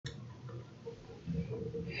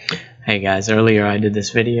Hey guys, earlier I did this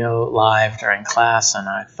video live during class and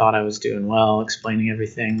I thought I was doing well explaining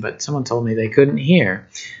everything, but someone told me they couldn't hear.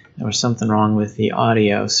 There was something wrong with the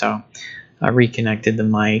audio, so I reconnected the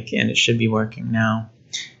mic and it should be working now.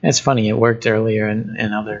 And it's funny, it worked earlier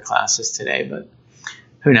in other classes today, but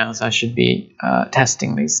who knows, I should be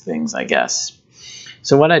testing these things, I guess.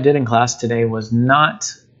 So what I did in class today was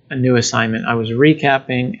not a new assignment. I was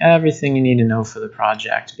recapping everything you need to know for the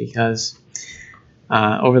project because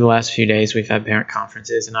over the last few days, we've had parent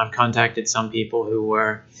conferences, and I've contacted some people who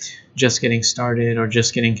were just getting started or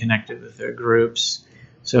just getting connected with their groups.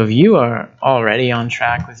 So if you are already on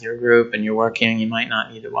track with your group and you're working, you might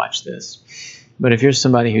not need to watch this. But if you're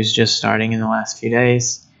somebody who's just starting in the last few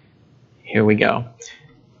days, here we go.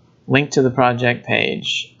 Link to the project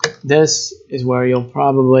page. This is where you'll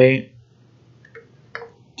probably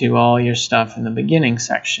do all your stuff in the beginning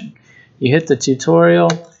section. You hit the tutorial,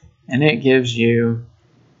 and it gives you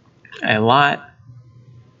a lot.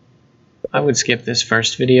 I would skip this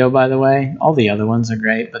first video, by the way. All the other ones are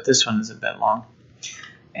great, but this one is a bit long.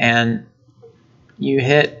 And you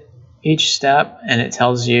hit each step, and it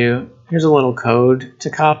tells you, here's a little code to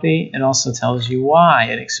copy. It also tells you why.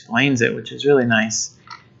 It explains it, which is really nice.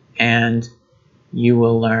 And you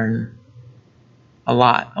will learn a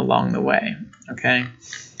lot along the way, okay?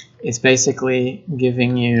 It's basically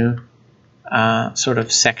giving you sort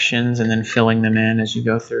of sections and then filling them in as you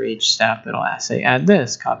go through each step. It'll say add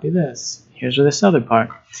this, copy this, here's this other part,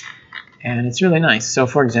 and it's really nice. So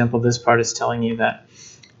for example, this part is telling you that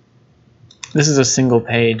this is a single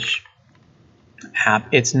page app.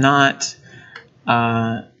 It's not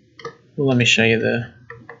let me show you the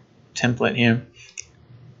template here.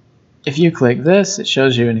 If you click this, it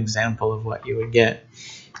shows you an example of what you would get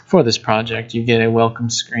for this project. You get a welcome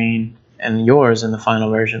screen, and yours in the final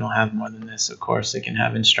version will have more than this. Of course, it can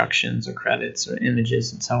have instructions or credits or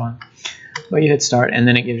images and so on. But you hit start, and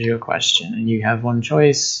then it gives you a question. And you have one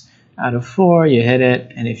choice out of 4. You hit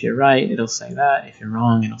it, and if you're right, it'll say that. If you're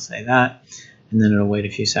wrong, it'll say that. And then it'll wait a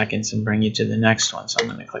few seconds and bring you to the next one. So I'm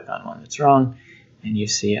going to click on one that's wrong, and you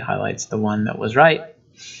see it highlights the one that was right.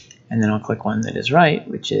 And then I'll click one that is right,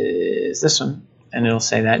 which is this one. And it'll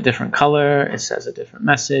say that different color. It says a different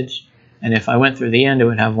message. And if I went through the end, it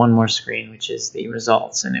would have one more screen, which is the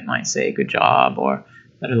results. And it might say, good job, or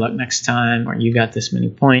better luck next time, or you got this many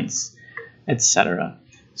points, etc.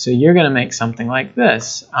 So you're going to make something like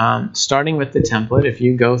this. Starting with the template, if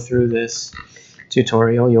you go through this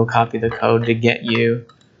tutorial, you'll copy the code to get you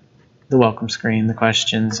the welcome screen, the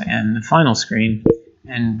questions, and the final screen.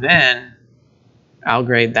 And then I'll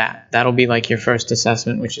grade that. That'll be like your first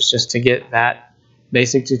assessment, which is just to get that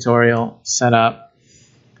basic tutorial set up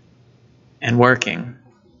and working.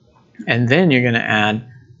 And then you're going to add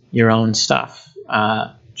your own stuff.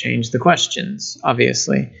 Change the questions,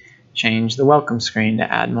 obviously. Change the welcome screen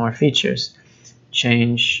to add more features.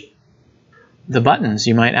 Change the buttons.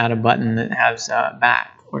 You might add a button that has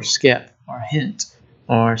back or skip or hint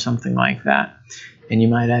or something like that. And you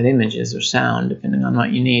might add images or sound depending on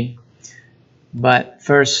what you need. But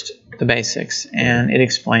first, the basics. And it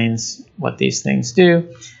explains what these things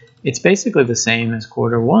do. It's basically the same as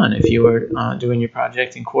quarter 1. If you were doing your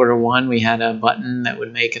project in quarter 1, we had a button that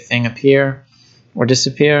would make a thing appear or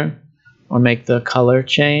disappear or make the color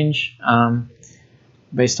change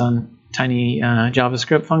based on tiny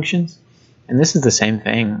JavaScript functions. And this is the same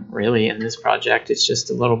thing, really, in this project. It's just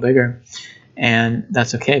a little bigger. And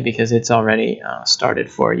that's okay because it's already started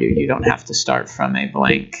for you. You don't have to start from a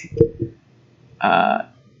blank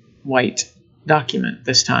white document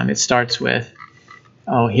this time. It starts with,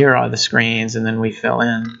 oh, here are the screens, and then we fill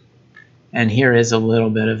in. And here is a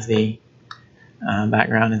little bit of the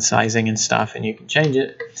background and sizing and stuff, and you can change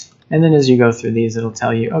it. And then as you go through these, it'll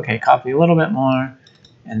tell you, okay, copy a little bit more,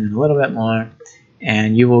 and then a little bit more,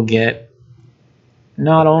 and you will get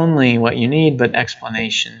not only what you need, but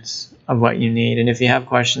explanations of what you need. And if you have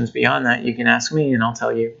questions beyond that, you can ask me, and I'll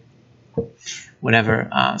tell you whatever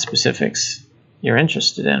specifics you're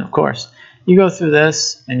interested in, of course. You go through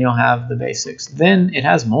this and you'll have the basics. Then it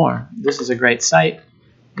has more. This is a great site.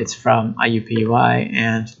 It's from IUPUI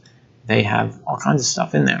and they have all kinds of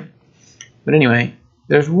stuff in there. But anyway,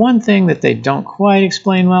 there's one thing that they don't quite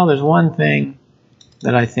explain well. There's one thing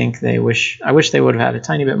that I think I wish they would have had a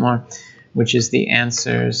tiny bit more, which is the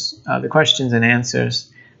answers, the questions and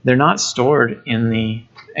answers. They're not stored in the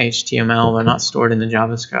HTML. They're not stored in the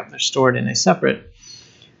JavaScript. They're stored in a separate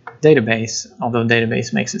database, although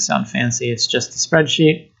database makes it sound fancy. It's just a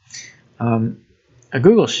spreadsheet, a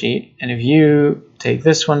Google Sheet, and if you take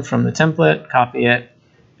this one from the template, copy it,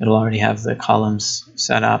 it'll already have the columns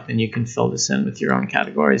set up, and you can fill this in with your own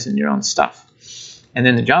categories and your own stuff. And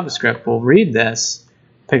then the JavaScript will read this,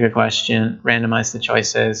 pick a question, randomize the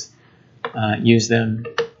choices, use them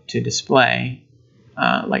to display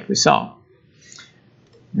like we saw.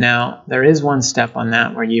 Now, there is one step on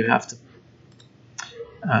that where you have to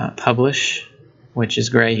publish, which is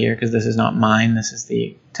gray here because this is not mine, this is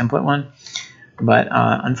the template one. But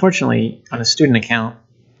unfortunately, on a student account,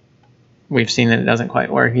 we've seen that it doesn't quite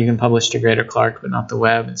work. You can publish to Greater Clark, but not the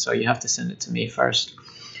web, and so you have to send it to me first.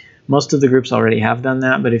 Most of the groups already have done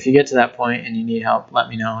that, but if you get to that point and you need help, let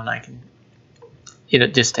me know, and I can.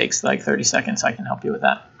 It just takes like 30 seconds. I can help you with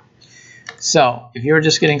that. So if you're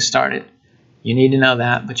just getting started, you need to know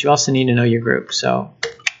that, but you also need to know your group. So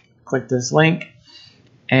click this link,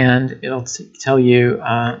 and it'll tell you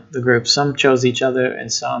the group. Some chose each other,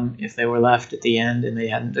 and some, if they were left at the end and they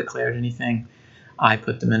hadn't declared anything, I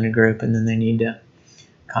put them in a group, and then they need to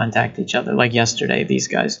contact each other. Like yesterday, these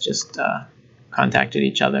guys just contacted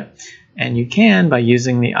each other. And you can, by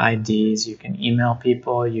using the IDs, you can email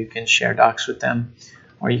people, you can share docs with them,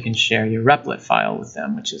 or you can share your Replit file with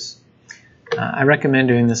them, which is, I recommend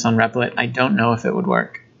doing this on Replit. I don't know if it would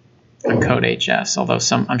work on CodeHS, although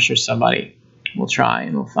I'm sure somebody will try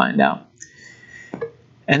and we'll find out.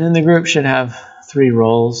 And then the group should have 3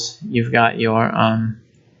 roles. You've got your,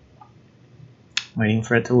 waiting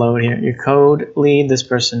for it to load here, your code lead. This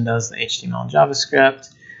person does the HTML and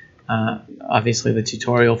JavaScript. Obviously the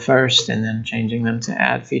tutorial first, and then changing them to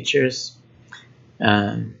add features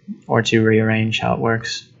or to rearrange how it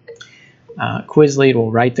works. Quiz lead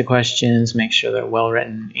will write the questions, make sure they're well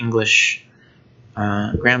written, English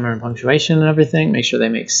grammar and punctuation and everything, make sure they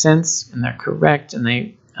make sense and they're correct and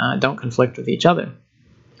they don't conflict with each other.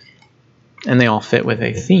 And they all fit with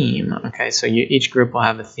a theme. Okay, so each group will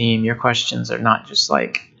have a theme. Your questions are not just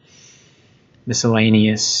like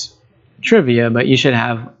miscellaneous trivia, but you should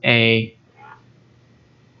have a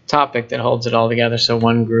topic that holds it all together. So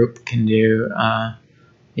one group can do,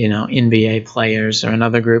 you know, NBA players, or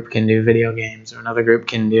another group can do video games, or another group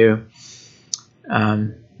can do,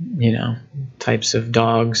 you know, types of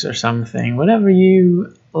dogs or something, whatever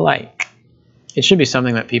you like. It should be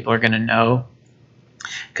something that people are going to know,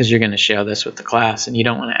 because you're going to share this with the class, and you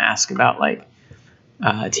don't want to ask about like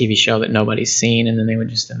a TV show that nobody's seen, and then they would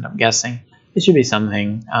just end up guessing. It should be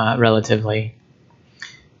something relatively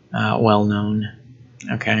well-known.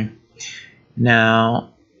 Okay. Now,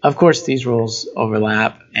 of course, these roles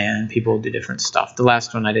overlap, and people do different stuff. The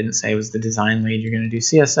last one I didn't say was the design lead. You're going to do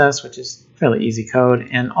CSS, which is fairly easy code,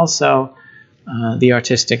 and also the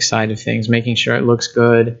artistic side of things, making sure it looks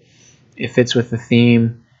good, it fits with the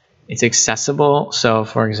theme, it's accessible. So,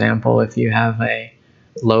 for example, if you have a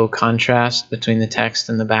low contrast between the text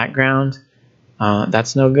and the background,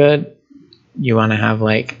 that's no good. You want to have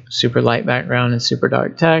like super light background and super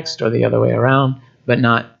dark text, or the other way around, but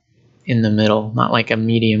not in the middle, not like a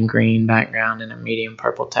medium green background and a medium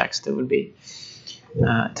purple text. It would be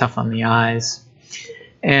tough on the eyes.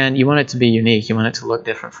 And you want it to be unique. You want it to look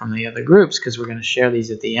different from the other groups, because we're going to share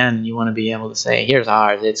these at the end, and you want to be able to say, here's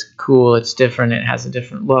ours, it's cool, it's different, it has a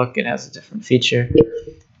different look, it has a different feature,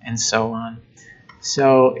 and so on.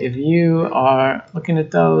 So if you are looking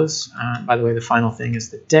at those, by the way, the final thing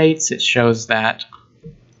is the dates. It shows that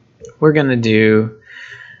we're going to do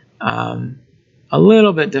a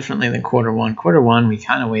little bit differently than quarter one. Quarter one, we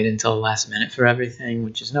kind of wait until the last minute for everything,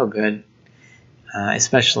 which is no good,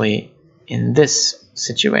 especially in this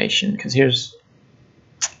situation, because here's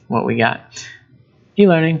what we got.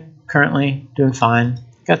 E-learning, currently doing fine.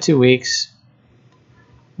 Got 2 weeks.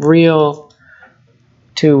 Real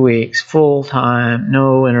 2 weeks, full time,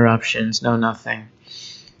 no interruptions, no nothing.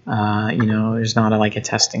 You know, there's not like a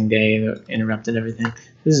testing day that interrupted everything.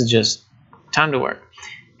 This is just time to work.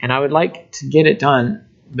 And I would like to get it done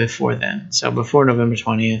before then. So before November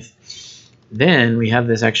 20th, then we have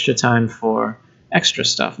this extra time for extra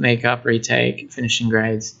stuff, makeup, retake, finishing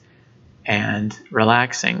grades, and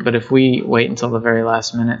relaxing. But if we wait until the very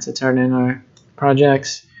last minute to turn in our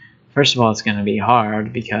projects, first of all, it's going to be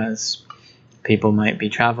hard because people might be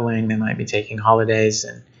traveling, they might be taking holidays,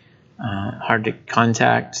 and hard to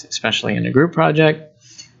contact, especially in a group project.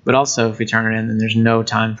 But also, if we turn it in, then there's no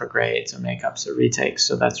time for grades or makeups or retakes.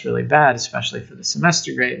 So that's really bad, especially for the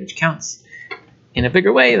semester grade, which counts in a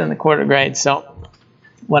bigger way than the quarter grade. So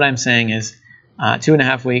what I'm saying is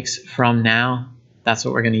 2.5 weeks from now, that's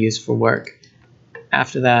what we're going to use for work.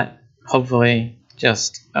 After that, hopefully,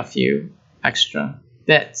 just a few extra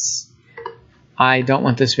bits. I don't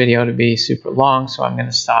want this video to be super long, so I'm going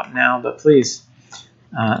to stop now. But please,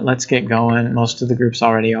 let's get going. Most of the groups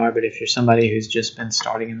already are, but if you're somebody who's just been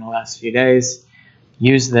starting in the last few days,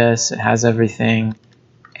 use this. It has everything,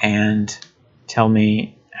 and tell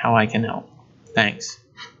me how I can help. Thanks.